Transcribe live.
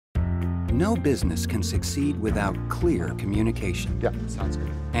No business can succeed without clear communication. Yeah, sounds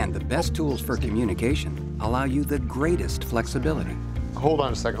good. And the best tools for communication allow you the greatest flexibility. Hold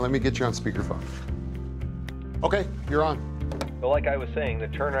on a second, let me get you on speakerphone. Okay, you're on. Well, like I was saying, the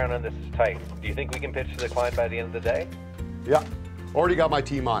turnaround on this is tight. Do you think we can pitch to the client by the end of the day? Yeah, already got my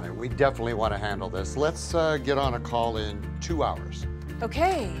team on it. We definitely want to handle this. Let's get on a call in 2 hours.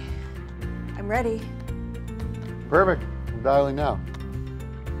 Okay, I'm ready. Perfect, I'm dialing now.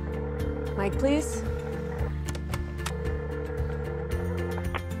 Mic, please.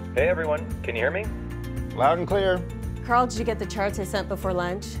 Hey, everyone. Can you hear me? Loud and clear. Carl, did you get the charts I sent before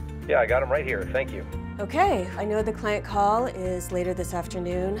lunch? Yeah, I got them right here. Thank you. Okay, I know the client call is later this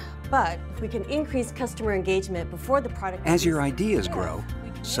afternoon, but if we can increase customer engagement before the product... As your ideas grow,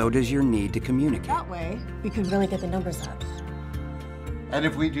 so does your need to communicate. That way, we can really get the numbers up. And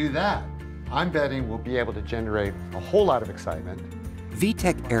if we do that, I'm betting we'll be able to generate a whole lot of excitement.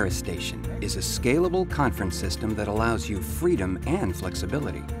 VTech ErisStation is a scalable conference system that allows you freedom and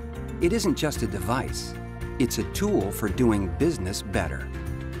flexibility. It isn't just a device, it's a tool for doing business better.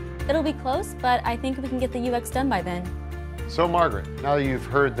 It'll be close, but I think we can get the UX done by then. So Margaret, now that you've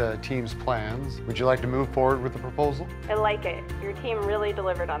heard the team's plans, would you like to move forward with the proposal? I like it. Your team really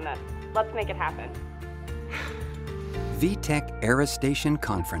delivered on this. Let's make it happen. VTech ErisStation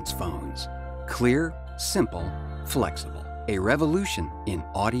conference phones. Clear, simple, flexible. A revolution in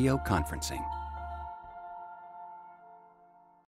audio conferencing.